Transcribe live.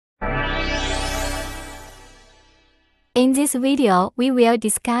In this video, we will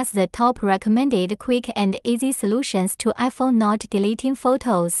discuss the top recommended quick and easy solutions to iPhone not deleting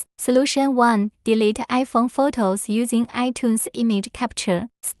photos. Solution 1. Delete iPhone photos using iTunes Image Capture.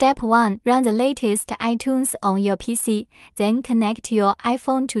 Step 1. Run the latest iTunes on your PC, then connect your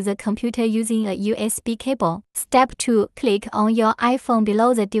iPhone to the computer using a USB cable. Step 2. Click on your iPhone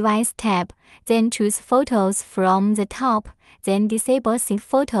below the Device tab, then choose Photos from the top, then disable Sync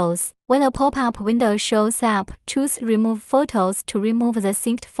Photos. When a pop-up window shows up, choose Remove Photos to remove the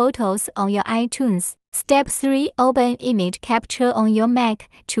synced photos on your iTunes. Step 3. Open Image Capture on your Mac.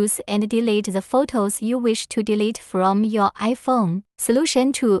 Choose and delete the photos you wish to delete from your iPhone.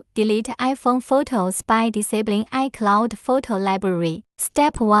 Solution 2. Delete iPhone photos by disabling iCloud photo library.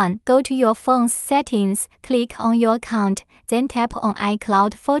 Step 1. Go to your phone's settings, click on your account, then tap on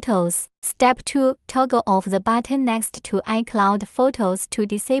iCloud Photos. Step 2. Toggle off the button next to iCloud Photos to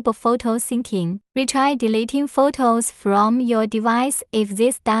disable photo syncing. Retry deleting photos from your device. If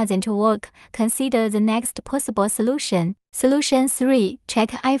this doesn't work, consider the next possible solution. Solution 3.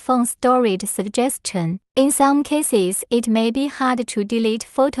 Check iPhone storage suggestion. In some cases, it may be hard to delete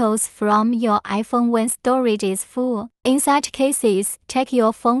photos from your iPhone when storage is full. In such cases, check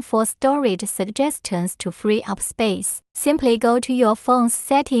your phone for storage suggestions to free up space. Simply go to your phone's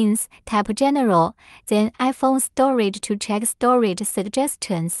settings, tap General, then iPhone Storage to check storage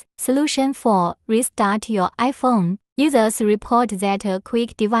suggestions. Solution 4. Restart your iPhone. Users report that a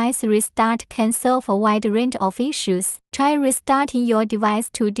quick device restart can solve a wide range of issues. Try restarting your device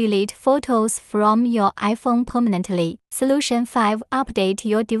to delete photos from your iPhone permanently. Solution 5. Update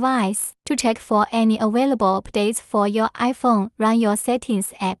your device. To check for any available updates for your iPhone, run your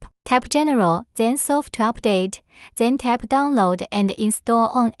Settings app. Tap General, then Software Update, then tap Download and install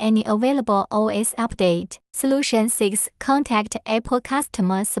on any available OS update. Solution 6. Contact Apple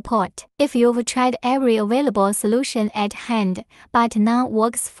Customer Support. If you've tried every available solution at hand, but none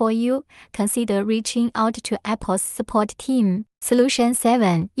works for you, consider reaching out to Apple's support team. Solution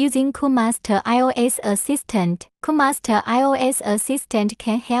 7. Using Coolmuster iOS Assistant. Coolmuster iOS Assistant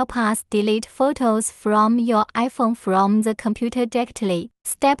can help us delete photos from your iPhone from the computer directly.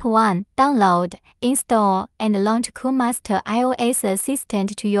 Step 1. Download, install, and launch Coolmuster iOS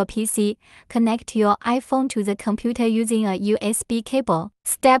Assistant to your PC. Connect your iPhone to the computer using a USB cable.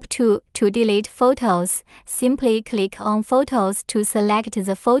 Step 2. To delete photos, simply click on Photos to select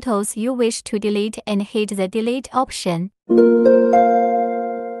the photos you wish to delete and hit the Delete option.